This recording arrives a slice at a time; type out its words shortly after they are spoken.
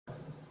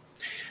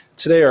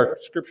Today our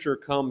scripture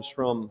comes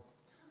from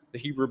the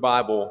Hebrew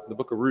Bible, the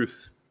book of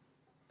Ruth,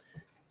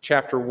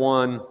 chapter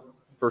 1,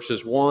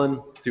 verses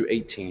 1 through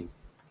 18.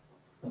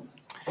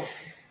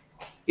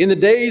 In the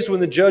days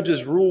when the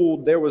judges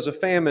ruled, there was a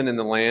famine in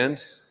the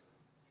land,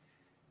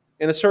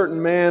 and a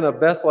certain man of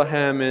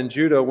Bethlehem in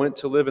Judah went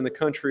to live in the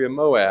country of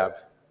Moab,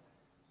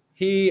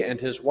 he and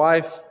his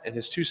wife and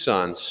his 2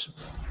 sons.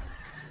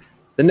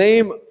 The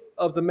name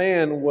of the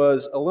man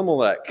was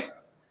Elimelech,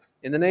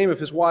 and the name of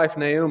his wife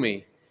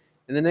Naomi,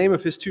 and the name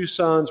of his 2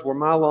 sons were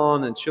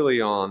Mahlon and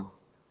Chilion.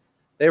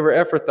 They were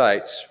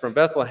Ephrathites from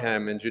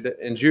Bethlehem in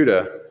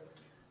Judah.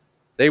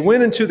 They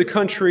went into the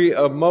country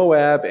of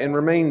Moab and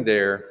remained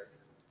there.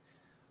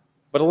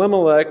 But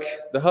Elimelech,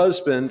 the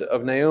husband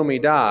of Naomi,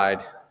 died,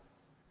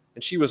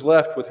 and she was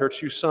left with her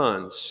 2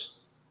 sons.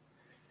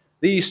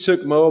 These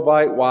took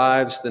Moabite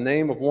wives. The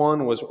name of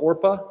one was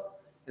Orpah,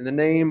 and the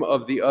name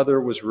of the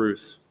other was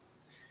Ruth.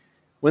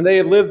 When they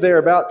had lived there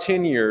about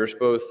 10 years,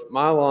 both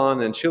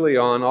Mahlon and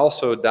Chilion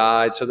also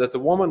died, so that the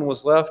woman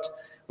was left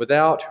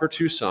without her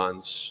 2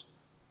 sons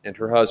and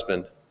her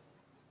husband.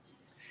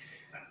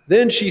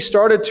 Then she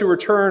started to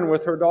return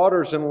with her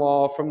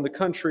daughters-in-law from the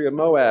country of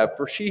Moab,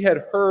 for she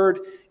had heard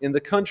in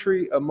the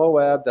country of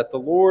Moab that the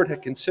Lord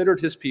had considered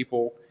his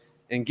people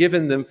and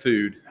given them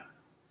food.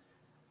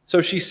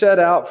 So she set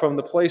out from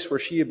the place where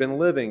she had been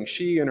living,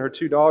 she and her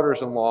 2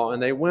 daughters-in-law,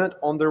 and they went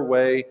on their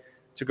way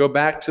to go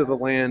back to the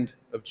land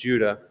of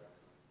Judah.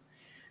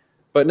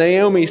 But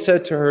Naomi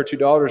said to her 2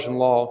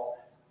 daughters-in-law,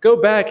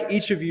 "Go back,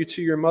 each of you,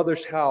 to your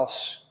mother's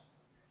house.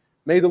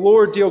 May the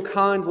Lord deal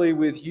kindly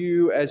with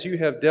you as you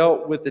have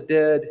dealt with the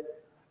dead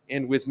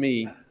and with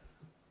me.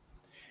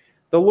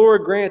 The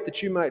Lord grant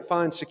that you might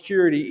find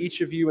security, each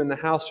of you, in the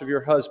house of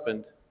your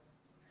husband."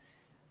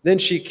 Then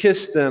she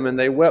kissed them, and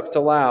they wept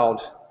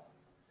aloud.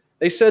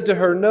 They said to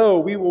her, "No,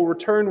 we will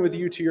return with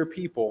you to your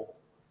people."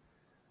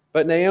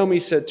 But Naomi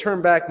said,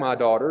 "Turn back, my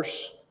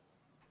daughters.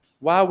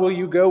 Why will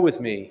you go with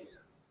me?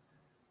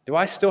 Do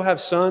I still have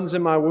sons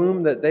in my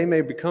womb that they may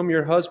become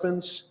your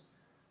husbands?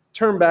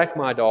 Turn back,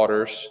 my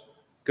daughters.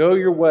 Go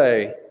your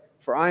way,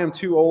 for I am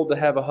too old to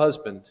have a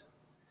husband.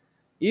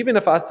 Even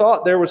if I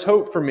thought there was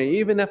hope for me,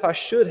 even if I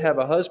should have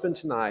a husband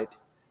tonight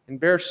and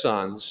bear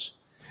sons,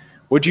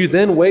 would you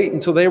then wait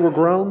until they were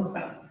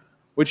grown?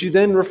 Would you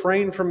then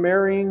refrain from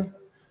marrying?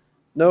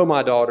 No,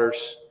 my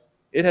daughters.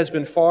 It has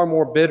been far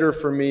more bitter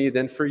for me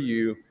than for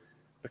you,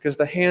 because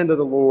the hand of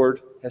the Lord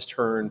has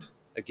turned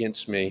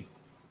against me."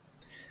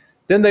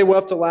 Then they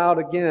wept aloud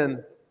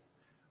again.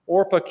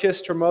 Orpah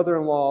kissed her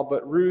mother-in-law,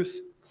 but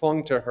Ruth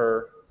clung to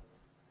her.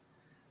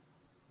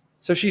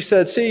 So she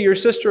said, "See, your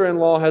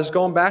sister-in-law has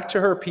gone back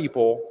to her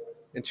people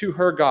and to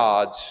her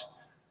gods.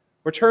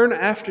 Return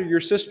after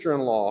your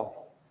sister-in-law."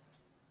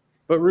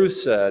 But Ruth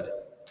said,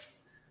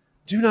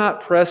 "Do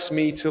not press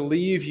me to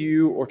leave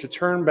you or to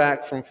turn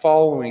back from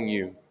following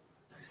you.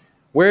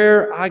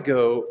 Where I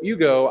go, you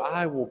go,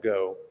 I will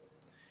go.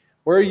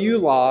 Where you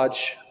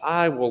lodge,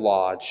 I will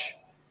lodge.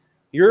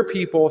 Your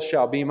people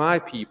shall be my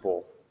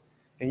people,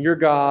 and your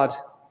God,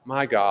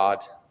 my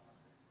God.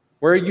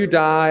 Where you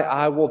die,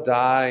 I will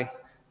die.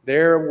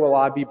 There will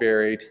I be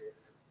buried.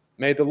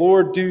 May the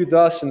Lord do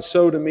thus and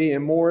so to me,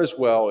 and more as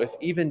well, if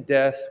even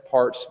death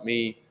parts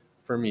me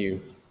from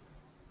you."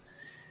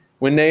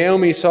 When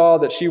Naomi saw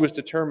that she was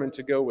determined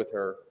to go with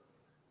her,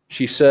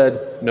 she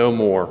said no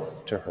more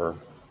to her.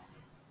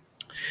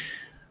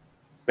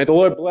 May the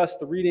Lord bless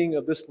the reading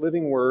of this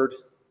living word,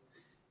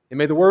 and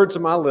may the words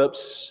of my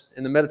lips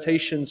and the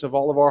meditations of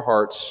all of our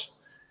hearts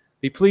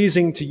be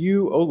pleasing to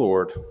you, O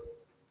Lord,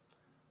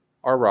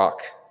 our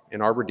rock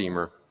and our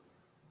Redeemer.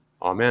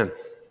 Amen.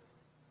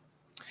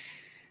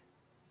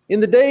 In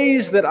the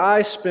days that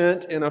I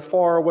spent in a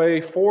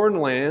faraway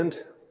foreign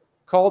land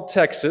called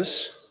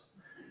Texas,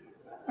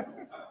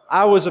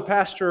 I was a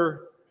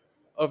pastor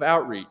of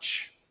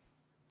outreach.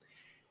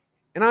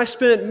 And I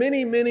spent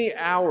many, many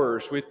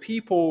hours with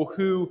people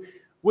who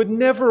would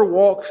never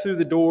walk through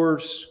the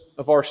doors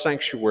of our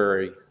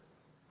sanctuary.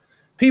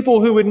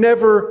 People who would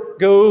never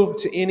go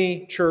to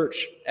any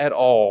church at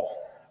all.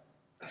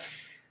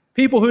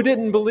 People who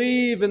didn't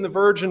believe in the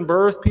virgin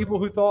birth. People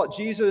who thought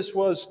Jesus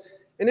was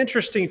an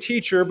interesting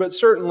teacher, but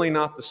certainly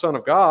not the Son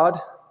of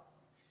God.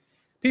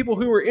 People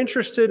who were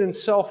interested in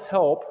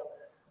self-help,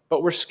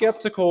 but were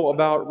skeptical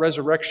about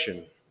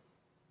resurrection.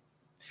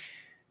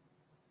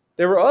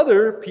 There were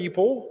other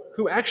people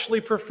who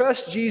actually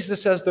professed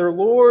Jesus as their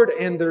Lord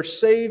and their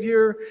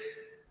Savior,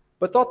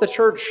 but thought the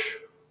church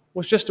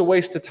was just a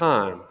waste of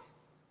time.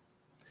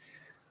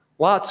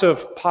 Lots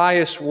of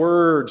pious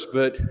words,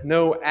 but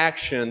no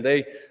action.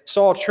 They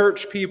saw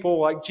church people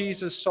like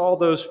Jesus saw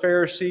those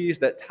Pharisees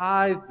that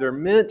tithed their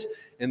mint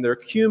and their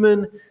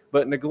cumin,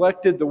 but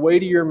neglected the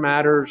weightier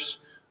matters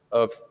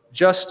of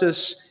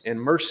justice and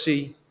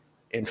mercy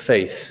and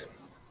faith.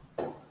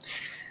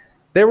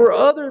 There were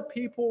other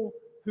people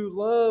who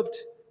loved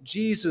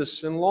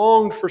Jesus and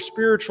longed for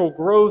spiritual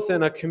growth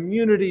in a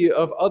community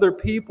of other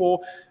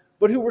people,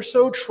 but who were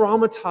so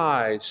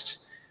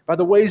traumatized by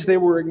the ways they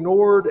were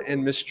ignored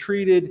and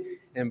mistreated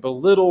and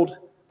belittled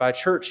by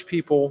church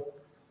people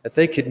that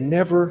they could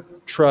never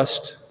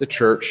trust the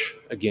church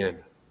again.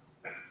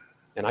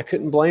 And I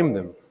couldn't blame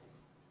them.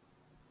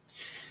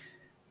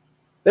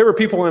 There were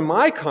people in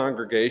my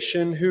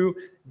congregation who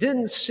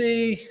didn't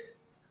see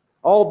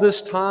all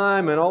this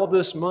time and all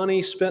this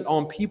money spent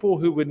on people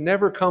who would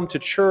never come to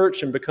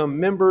church and become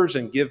members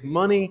and give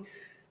money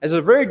as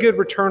a very good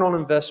return on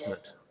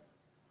investment.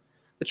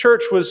 The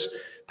church was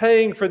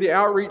paying for the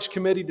outreach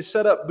committee to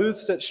set up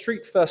booths at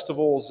street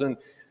festivals and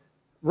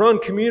run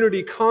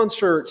community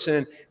concerts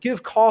and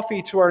give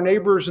coffee to our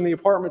neighbors in the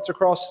apartments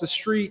across the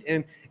street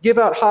and give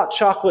out hot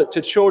chocolate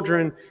to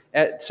children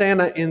at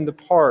Santa in the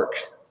park.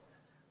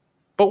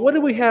 But what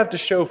do we have to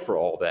show for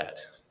all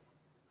that?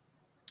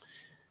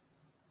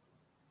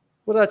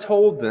 What I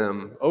told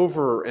them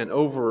over and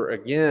over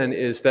again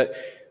is that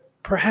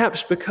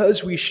perhaps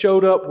because we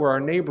showed up where our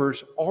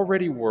neighbors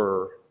already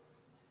were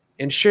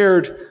and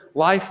shared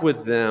life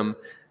with them,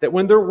 that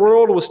when their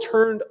world was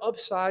turned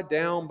upside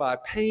down by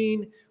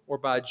pain or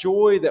by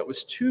joy that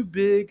was too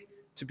big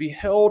to be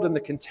held in the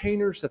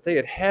containers that they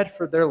had had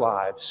for their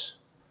lives,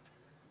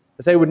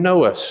 that they would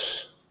know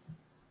us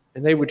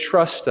and they would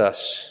trust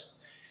us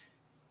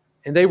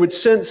and they would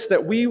sense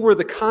that we were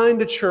the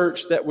kind of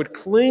church that would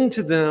cling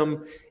to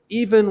them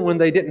even when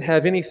they didn't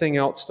have anything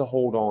else to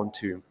hold on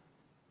to.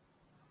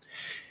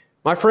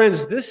 My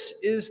friends, this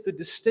is the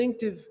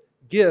distinctive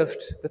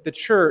gift that the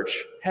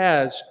church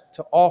has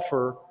to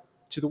offer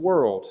to the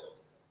world.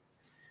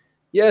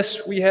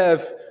 Yes, we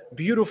have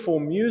beautiful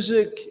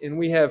music and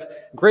we have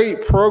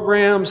great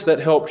programs that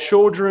help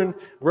children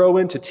grow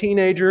into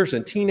teenagers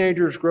and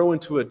teenagers grow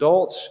into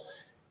adults.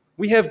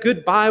 We have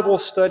good Bible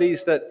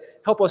studies that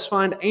help us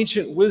find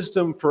ancient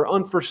wisdom for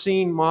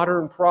unforeseen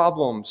modern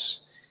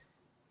problems.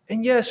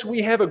 And yes,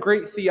 we have a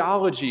great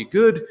theology,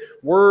 good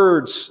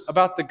words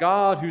about the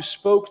God who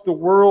spoke the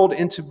world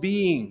into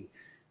being,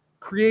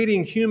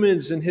 creating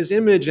humans in His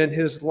image and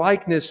His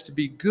likeness to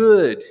be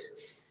good.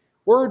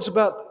 Words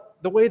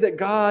about the way that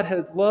God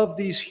had loved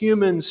these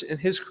humans and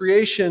His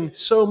creation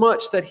so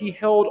much that He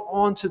held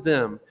on to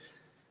them.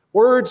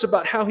 Words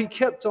about how He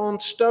kept on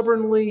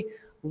stubbornly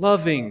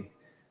loving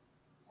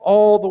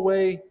all the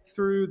way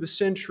through the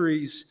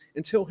centuries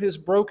until His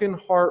broken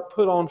heart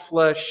put on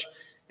flesh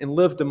and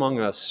lived among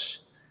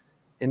us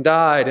and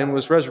died and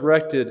was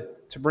resurrected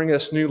to bring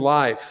us new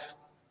life.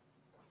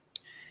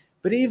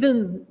 But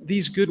even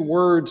these good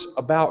words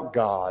about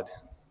God,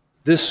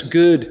 this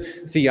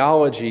good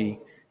theology,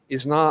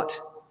 is not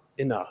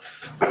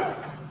enough.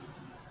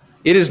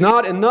 It is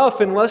not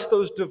enough unless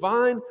those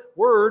divine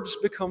words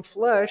become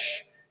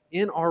flesh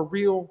in our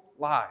real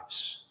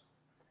lives.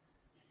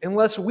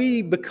 Unless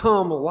we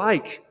become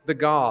like the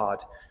God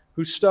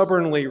who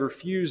stubbornly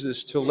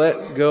refuses to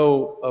let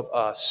go of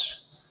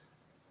us.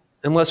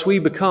 Unless we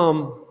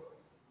become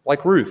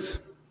like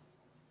Ruth.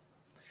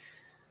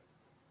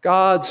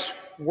 God's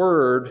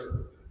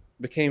word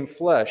became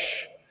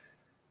flesh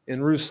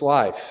in Ruth's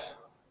life.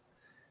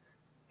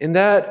 And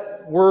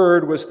that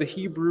word was the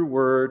Hebrew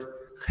word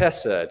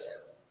chesed.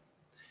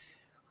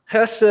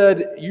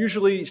 Chesed,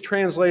 usually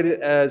translated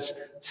as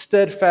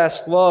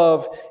steadfast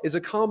love, is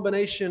a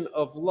combination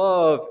of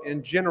love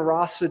and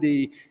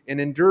generosity and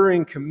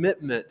enduring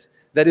commitment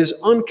that is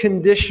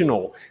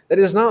unconditional, that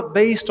is not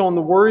based on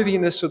the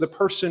worthiness of the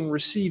person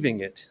receiving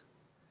it.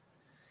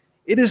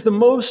 It is the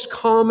most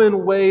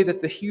common way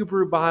that the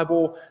Hebrew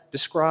Bible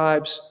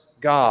describes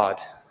God.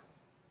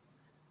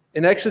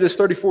 In Exodus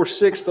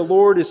 34:6, the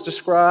Lord is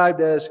described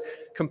as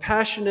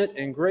compassionate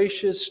and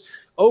gracious,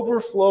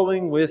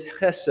 overflowing with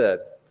chesed,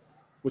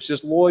 which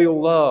is loyal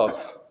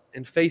love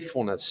and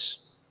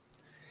faithfulness.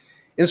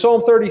 In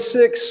Psalm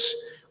 36,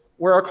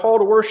 where our call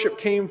to worship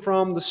came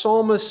from, the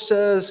psalmist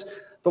says,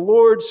 the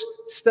Lord's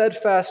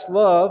steadfast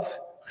love,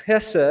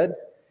 chesed,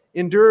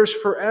 endures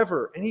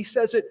forever. And he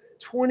says it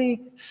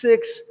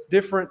 26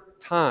 different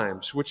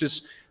times, which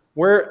is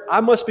where I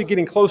must be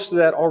getting close to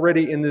that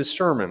already in this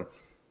sermon.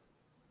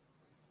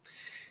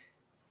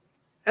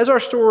 As our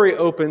story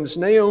opens,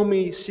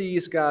 Naomi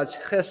sees God's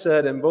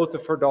chesed in both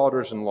of her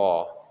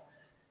daughters-in-law.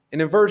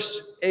 And in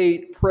verse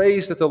 8,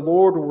 prays that the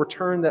Lord will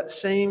return that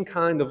same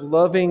kind of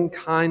loving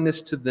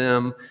kindness to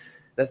them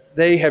that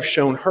they have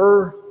shown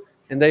her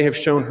and they have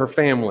shown her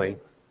family.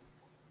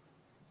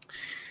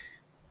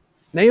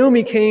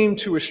 Naomi came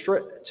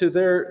to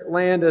their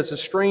land as a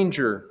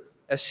stranger,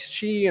 as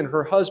she and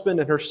her husband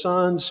and her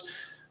sons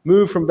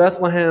moved from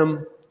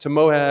Bethlehem to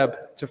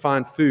Moab to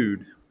find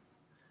food.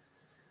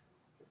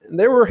 And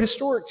there were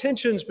historic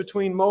tensions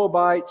between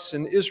Moabites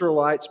and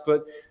Israelites,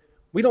 but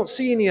we don't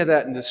see any of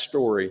that in this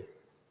story.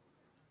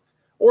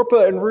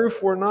 Orpah and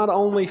Ruth were not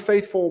only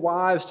faithful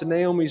wives to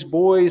Naomi's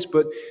boys,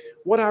 but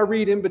what I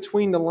read in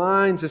between the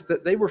lines is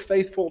that they were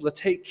faithful to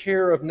take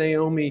care of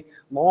Naomi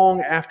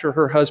long after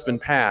her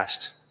husband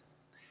passed.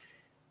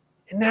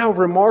 And now,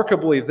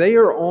 remarkably, they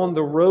are on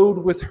the road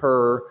with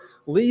her,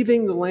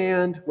 leaving the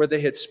land where they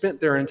had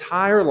spent their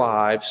entire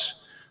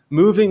lives,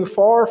 moving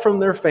far from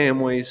their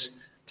families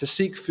to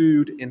seek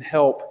food and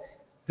help,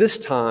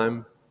 this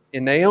time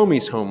in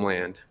Naomi's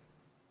homeland.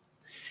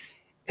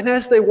 And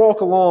as they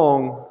walk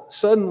along,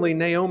 suddenly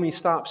Naomi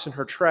stops in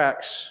her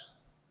tracks.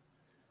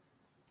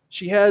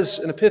 She has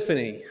an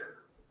epiphany.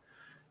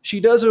 She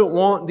doesn't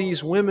want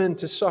these women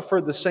to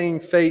suffer the same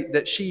fate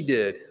that she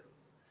did.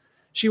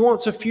 She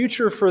wants a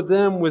future for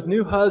them with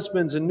new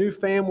husbands and new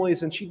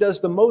families, and she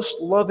does the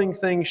most loving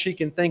thing she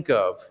can think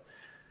of.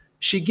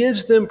 She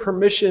gives them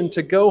permission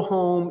to go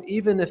home,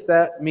 even if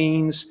that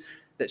means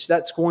that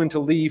that's going to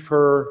leave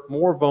her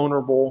more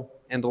vulnerable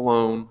and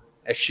alone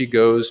as she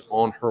goes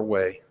on her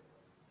way.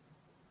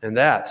 And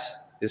that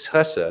is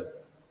Chesed.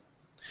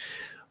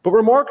 But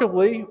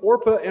remarkably,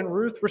 Orpah and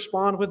Ruth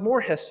respond with more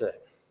Hesed.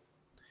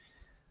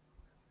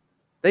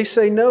 They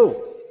say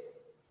no.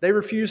 They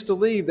refuse to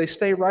leave. They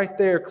stay right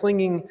there,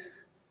 clinging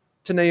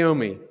to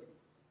Naomi.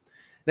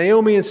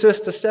 Naomi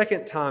insists a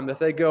second time that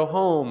they go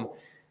home.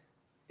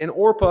 And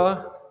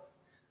Orpah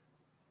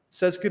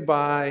says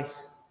goodbye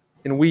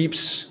and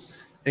weeps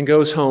and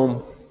goes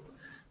home.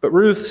 But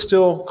Ruth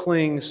still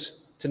clings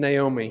to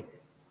Naomi.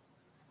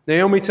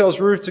 Naomi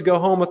tells Ruth to go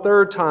home a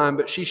third time,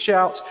 but she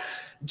shouts,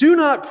 "Do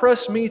not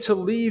press me to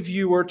leave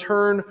you or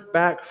turn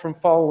back from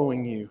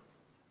following you."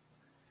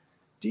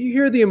 Do you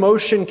hear the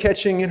emotion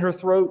catching in her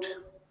throat?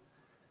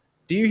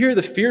 Do you hear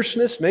the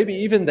fierceness, maybe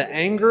even the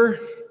anger?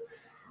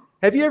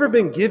 Have you ever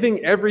been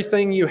giving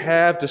everything you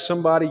have to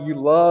somebody you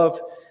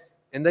love,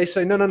 and they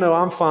say, no,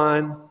 I'm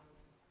fine.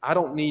 I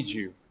don't need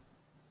you.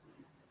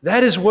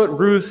 That is what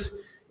Ruth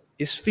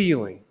is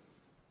feeling.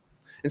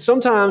 And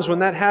sometimes when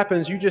that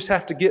happens, you just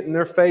have to get in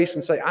their face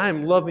and say, I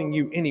am loving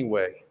you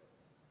anyway.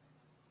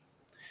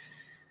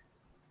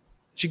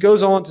 She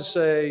goes on to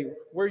say,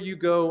 where you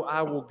go,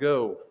 I will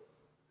go.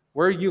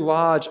 Where you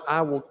lodge,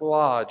 I will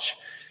lodge.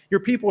 Your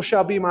people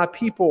shall be my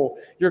people.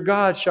 Your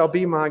God shall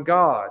be my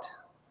God.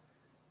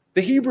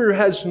 The Hebrew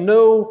has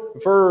no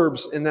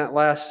verbs in that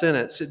last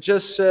sentence. It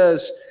just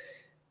says,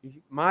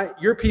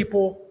 your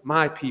people,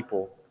 my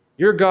people.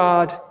 Your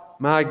God,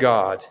 my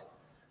God.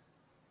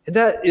 And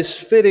that is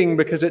fitting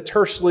because it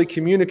tersely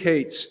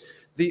communicates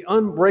the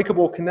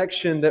unbreakable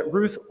connection that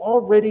Ruth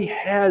already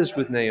has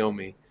with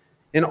Naomi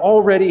and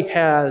already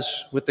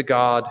has with the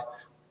God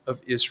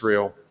of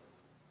Israel.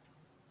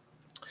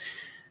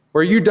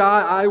 Where you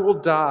die, I will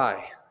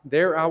die.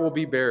 There I will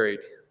be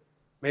buried.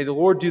 May the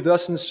Lord do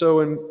thus and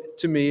so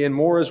to me and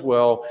more as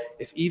well,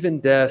 if even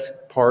death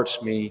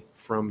parts me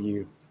from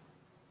you.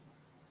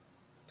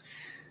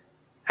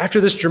 After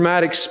this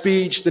dramatic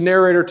speech, the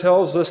narrator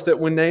tells us that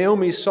when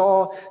Naomi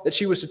saw that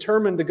she was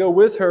determined to go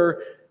with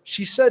her,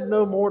 she said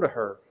no more to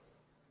her.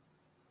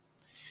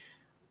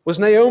 Was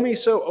Naomi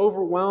so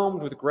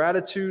overwhelmed with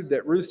gratitude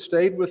that Ruth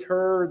stayed with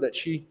her that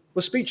she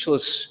was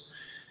speechless?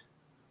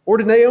 Or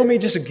did Naomi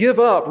just give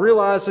up,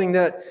 realizing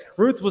that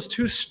Ruth was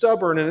too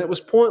stubborn and it was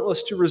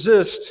pointless to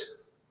resist?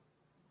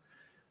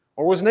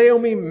 Or was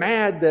Naomi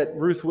mad that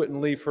Ruth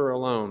wouldn't leave her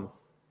alone?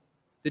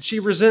 Did she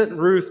resent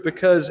Ruth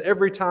because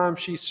every time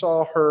she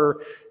saw her,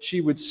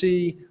 she would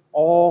see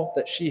all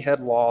that she had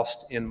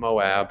lost in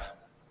Moab?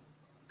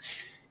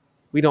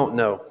 We don't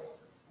know.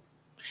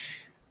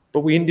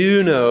 But we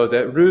do know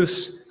that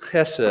Ruth's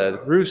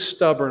chesed, Ruth's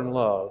stubborn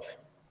love,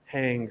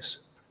 hangs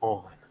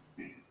on.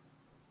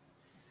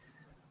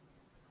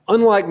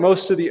 Unlike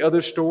most of the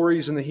other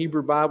stories in the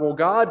Hebrew Bible,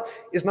 God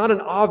is not an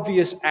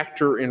obvious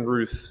actor in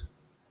Ruth.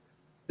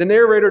 The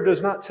narrator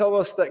does not tell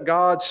us that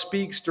God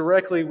speaks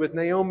directly with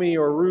Naomi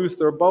or Ruth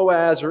or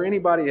Boaz or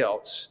anybody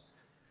else.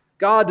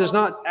 God does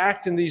not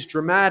act in these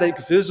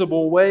dramatic,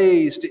 visible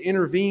ways to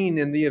intervene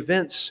in the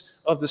events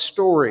of the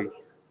story.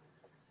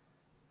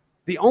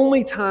 The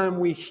only time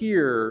we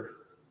hear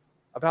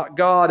about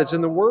God is in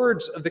the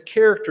words of the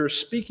characters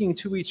speaking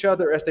to each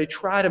other as they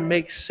try to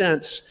make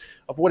sense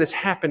of what is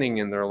happening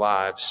in their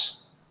lives.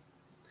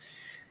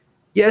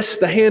 Yes,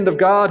 the hand of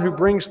God who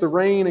brings the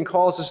rain and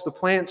causes the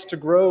plants to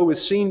grow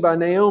is seen by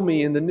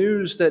Naomi in the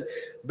news that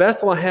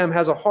Bethlehem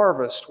has a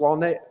harvest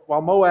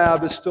while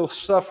Moab is still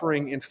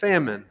suffering in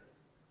famine.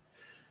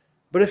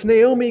 But if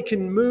Naomi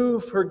can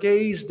move her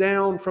gaze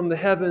down from the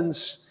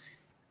heavens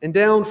and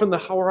down from the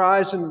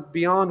horizon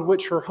beyond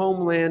which her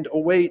homeland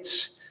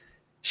awaits,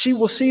 she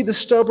will see the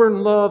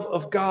stubborn love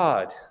of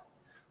God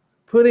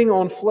putting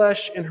on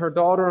flesh in her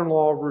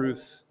daughter-in-law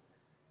Ruth.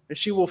 And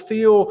she will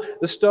feel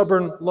the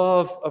stubborn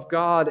love of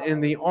God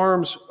in the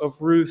arms of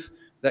Ruth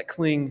that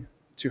cling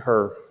to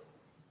her.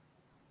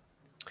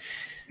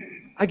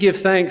 I give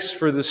thanks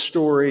for the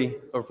story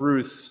of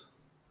Ruth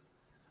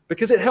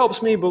because it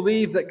helps me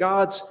believe that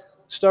God's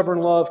stubborn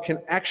love can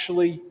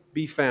actually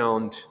be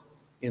found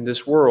in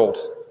this world.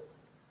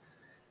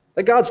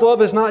 That God's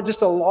love is not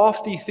just a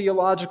lofty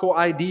theological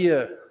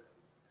idea.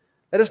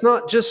 That it's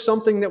not just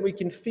something that we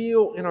can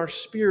feel in our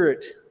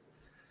spirit,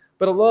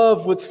 but a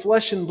love with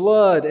flesh and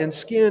blood and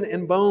skin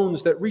and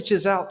bones that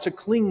reaches out to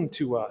cling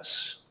to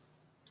us.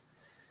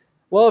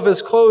 Love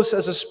as close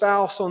as a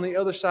spouse on the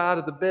other side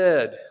of the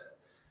bed,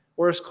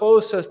 or as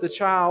close as the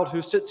child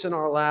who sits in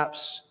our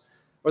laps,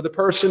 or the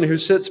person who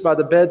sits by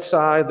the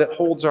bedside that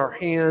holds our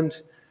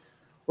hand,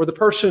 or the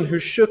person who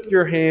shook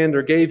your hand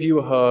or gave you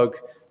a hug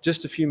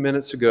just a few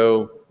minutes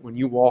ago when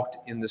you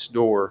walked in this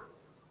door.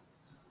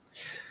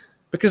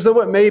 Because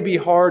though it may be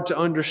hard to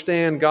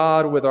understand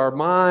God with our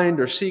mind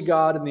or see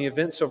God in the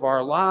events of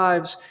our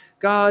lives,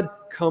 God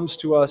comes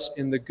to us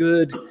in the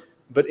good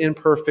but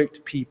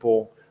imperfect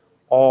people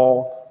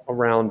all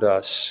around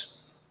us.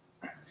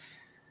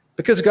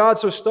 Because God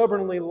so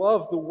stubbornly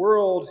loved the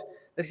world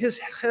that his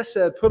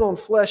chesed put on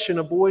flesh in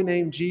a boy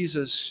named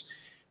Jesus,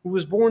 who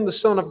was born the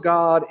Son of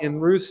God in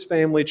Ruth's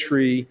family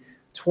tree,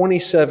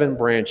 27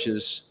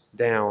 branches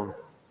down.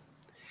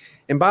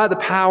 And by the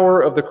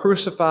power of the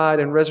crucified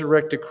and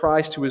resurrected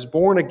Christ who is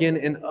born again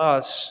in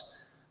us,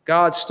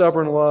 God's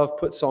stubborn love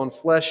puts on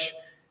flesh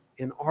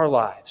in our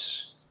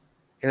lives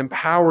and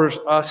empowers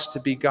us to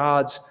be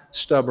God's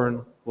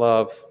stubborn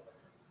love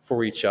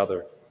for each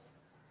other.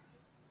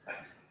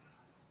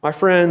 My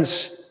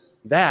friends,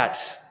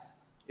 that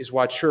is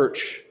why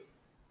church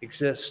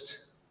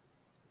exists.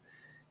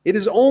 It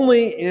is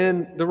only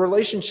in the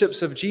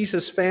relationships of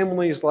Jesus'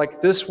 families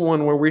like this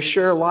one, where we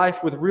share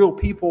life with real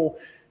people,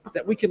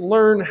 that we can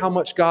learn how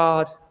much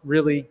God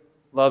really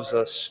loves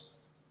us.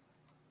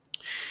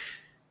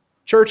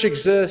 Church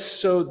exists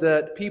so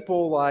that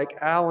people like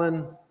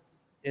Alan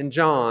and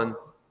John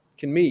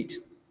can meet.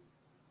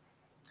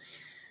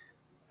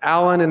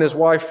 Alan and his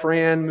wife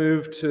Fran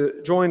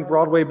joined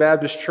Broadway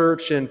Baptist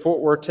Church in Fort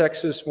Worth,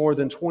 Texas more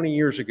than 20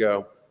 years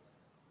ago.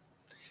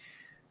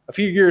 A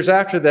few years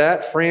after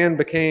that, Fran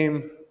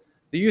became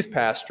the youth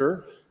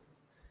pastor.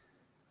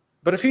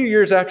 But a few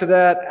years after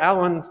that,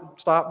 Alan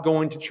stopped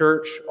going to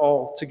church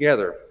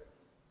altogether.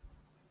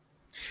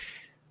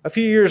 A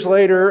few years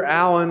later,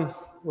 Alan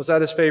was at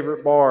his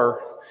favorite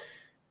bar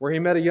where he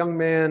met a young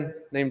man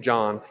named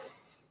John.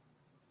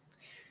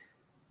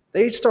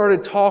 They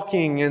started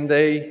talking and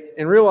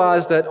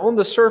realized that on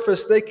the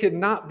surface they could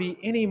not be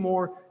any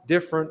more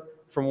different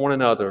from one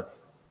another.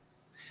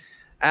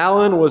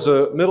 Alan was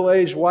a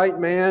middle-aged white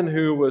man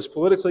who was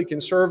politically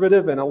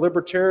conservative and a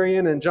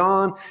libertarian, and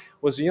John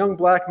was a young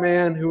black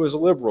man who was a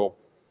liberal.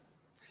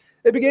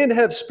 They began to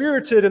have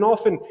spirited and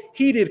often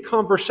heated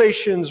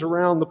conversations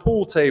around the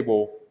pool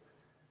table.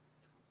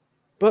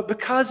 But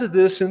because of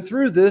this and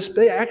through this,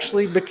 they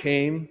actually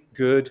became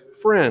good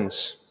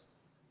friends.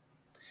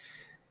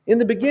 In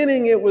the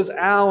beginning, it was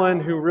Alan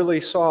who really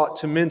sought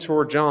to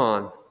mentor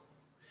John.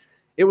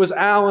 It was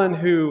Alan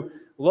who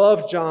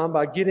loved John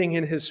by getting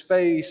in his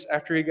face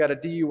after he got a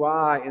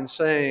DUI and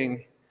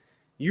saying,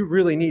 "You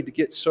really need to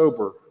get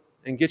sober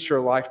and get your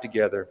life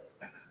together."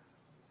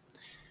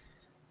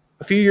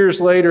 A few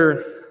years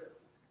later,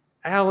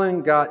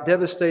 Alan got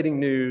devastating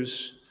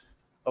news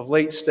of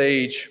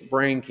late-stage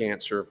brain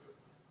cancer.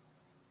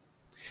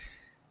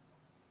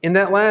 In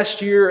that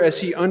last year, as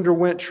he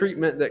underwent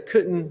treatment that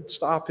couldn't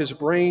stop his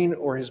brain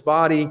or his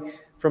body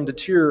from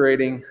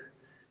deteriorating,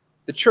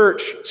 the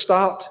church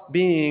stopped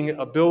being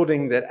a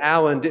building that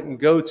Alan didn't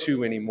go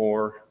to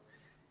anymore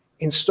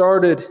and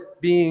started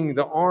being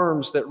the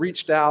arms that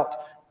reached out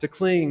to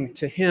cling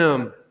to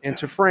him and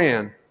to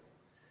Fran.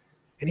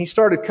 And he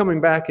started coming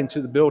back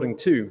into the building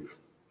too.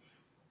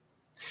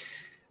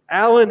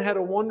 Alan had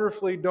a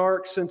wonderfully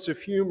dark sense of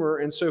humor,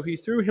 and so he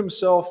threw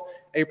himself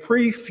a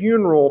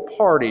pre-funeral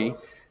party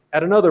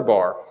at another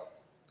bar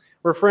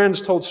where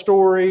friends told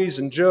stories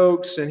and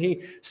jokes, and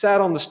he sat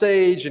on the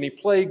stage and he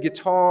played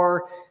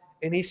guitar,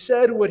 and he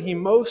said what he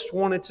most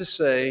wanted to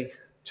say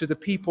to the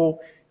people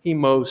he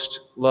most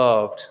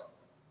loved.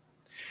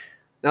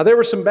 Now, there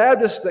were some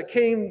Baptists that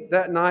came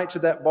that night to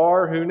that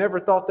bar who never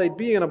thought they'd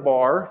be in a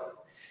bar,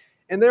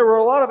 and there were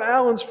a lot of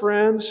Alan's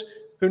friends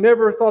who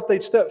never thought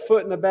they'd step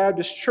foot in a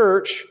Baptist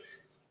church,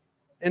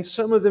 and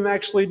some of them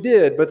actually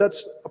did, but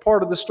that's a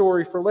part of the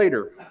story for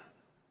later.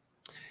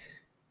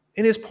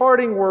 In his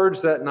parting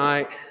words that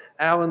night,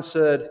 Alan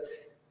said,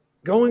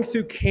 "Going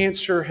through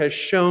cancer has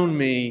shown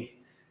me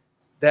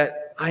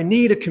that I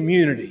need a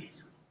community."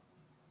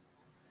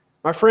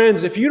 My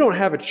friends, if you don't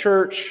have a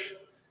church,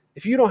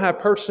 if you don't have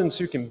persons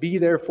who can be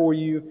there for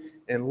you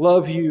and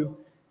love you,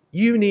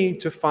 you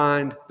need to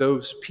find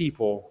those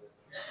people.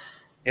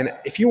 And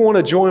if you want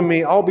to join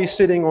me, I'll be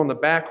sitting on the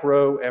back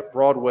row at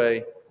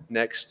Broadway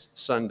next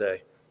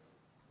Sunday.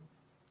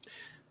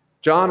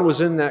 John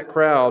was in that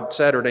crowd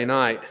Saturday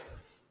night,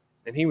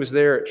 and he was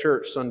there at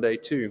church Sunday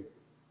too.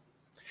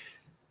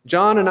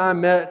 John and I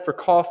met for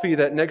coffee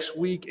that next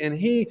week, and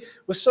he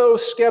was so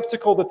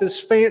skeptical that this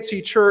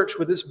fancy church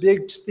with this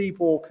big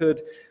steeple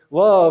could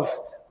love,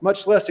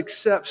 much less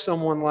accept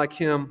someone like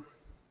him.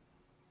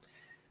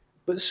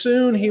 But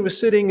soon he was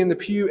sitting in the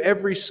pew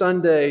every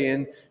Sunday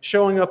and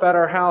showing up at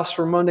our house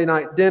for Monday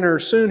night dinner.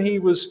 Soon he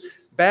was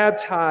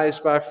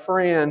baptized by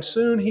Fran.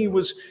 Soon he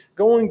was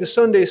going to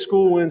Sunday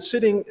school and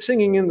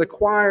singing in the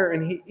choir,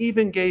 and he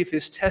even gave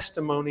his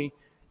testimony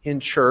in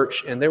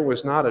church, and there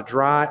was not a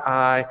dry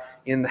eye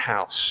in the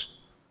house.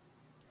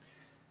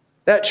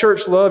 That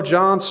church loved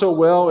John so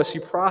well as he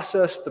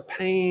processed the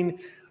pain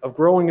of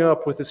growing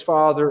up with his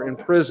father in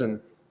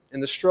prison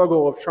and the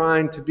struggle of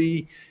trying to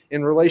be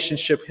in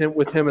relationship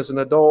with him as an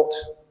adult.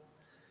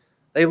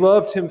 They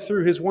loved him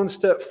through his one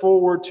step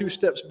forward, two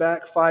steps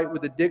back fight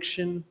with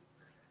addiction.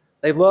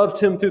 They loved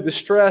him through the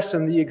stress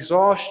and the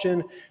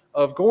exhaustion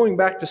of going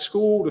back to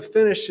school to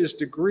finish his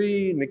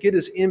degree and to get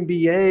his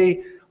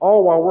MBA,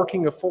 all while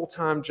working a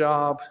full-time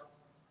job.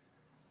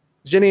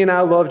 Jenny and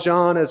I love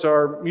John as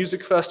our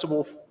music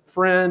festival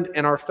friend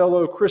and our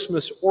fellow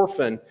Christmas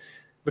orphan,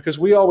 because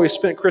we always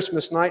spent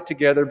Christmas night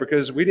together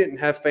because we didn't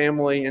have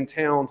family in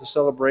town to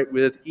celebrate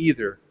with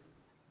either.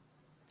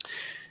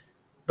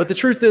 But the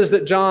truth is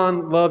that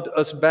John loved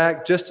us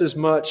back just as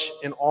much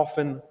and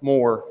often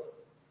more.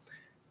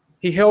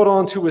 He held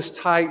on to us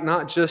tight,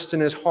 not just in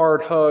his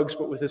hard hugs,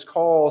 but with his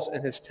calls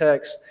and his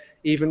texts,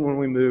 even when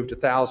we moved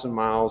 1,000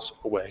 miles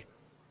away.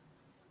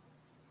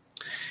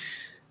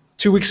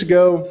 2 weeks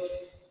ago,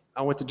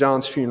 I went to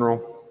John's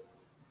funeral.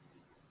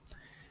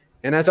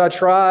 And as I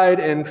tried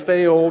and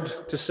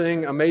failed to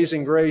sing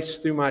Amazing Grace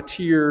through my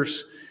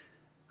tears,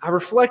 I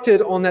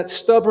reflected on that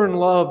stubborn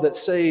love that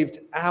saved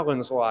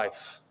Alan's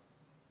life,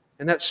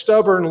 and that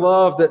stubborn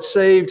love that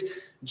saved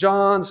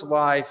John's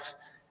life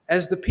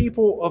as the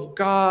people of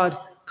God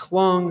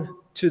clung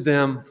to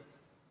them.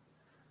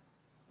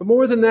 But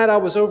more than that, I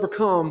was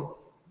overcome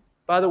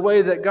by the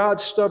way that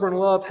God's stubborn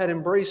love had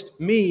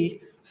embraced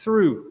me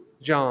through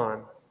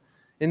John,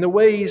 in the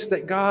ways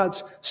that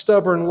God's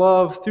stubborn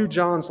love through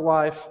John's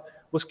life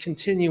was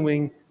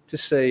continuing to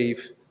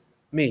save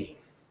me.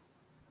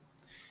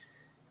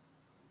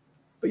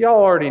 But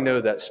y'all already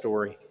know that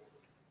story.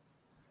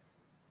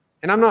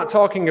 And I'm not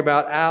talking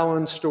about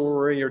Alan's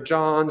story or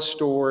John's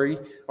story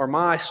or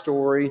my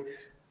story,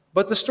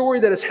 but the story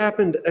that has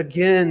happened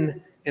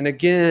again and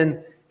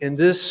again in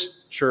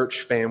this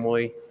church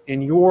family,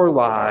 in your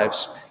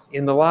lives,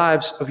 in the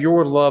lives of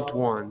your loved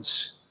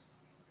ones.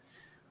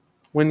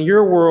 When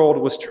your world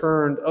was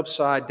turned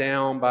upside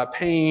down by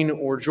pain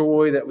or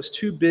joy that was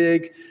too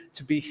big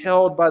to be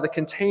held by the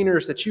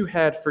containers that you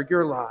had for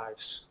your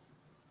lives.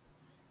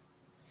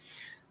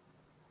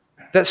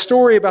 That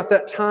story about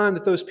that time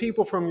that those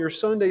people from your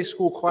Sunday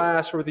school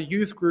class or the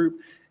youth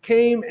group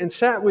came and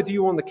sat with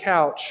you on the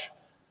couch,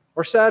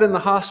 or sat in the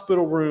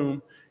hospital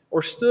room,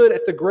 or stood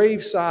at the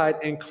graveside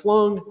and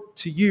clung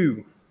to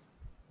you.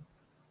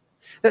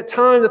 That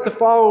time that the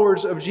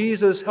followers of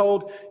Jesus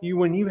held you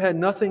when you had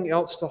nothing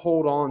else to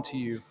hold on to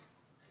you.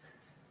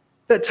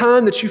 That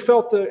time that you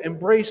felt the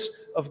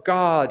embrace of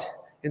God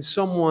in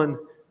someone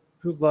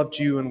who loved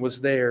you and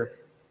was there.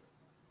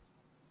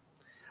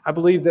 I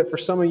believe that for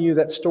some of you,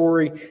 that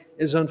story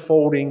is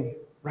unfolding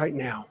right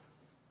now,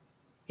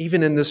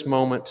 even in this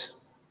moment,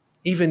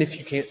 even if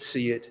you can't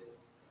see it.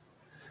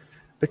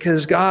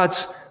 Because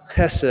God's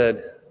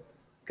chesed,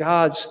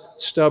 God's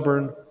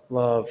stubborn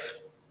love,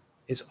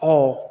 is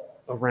all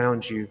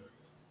around you.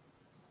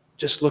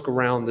 Just look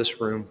around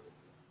this room.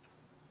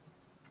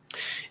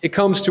 It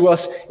comes to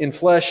us in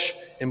flesh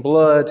and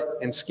blood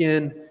and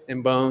skin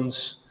and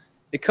bones.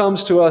 It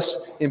comes to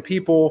us in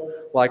people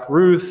like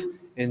Ruth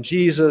and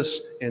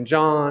Jesus and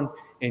John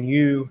and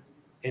you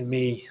and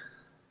me.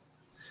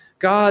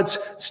 God's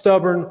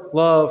stubborn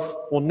love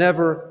will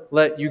never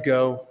let you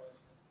go.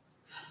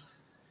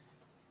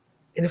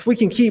 And if we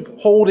can keep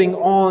holding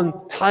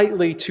on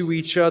tightly to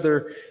each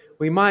other,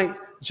 we might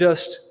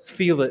just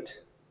feel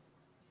it,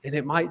 and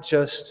it might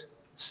just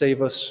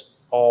save us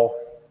all.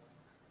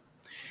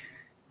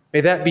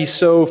 May that be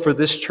so for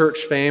this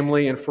church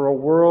family and for a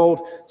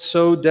world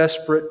so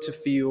desperate to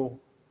feel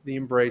the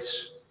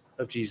embrace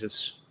of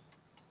Jesus.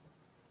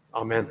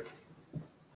 Amen.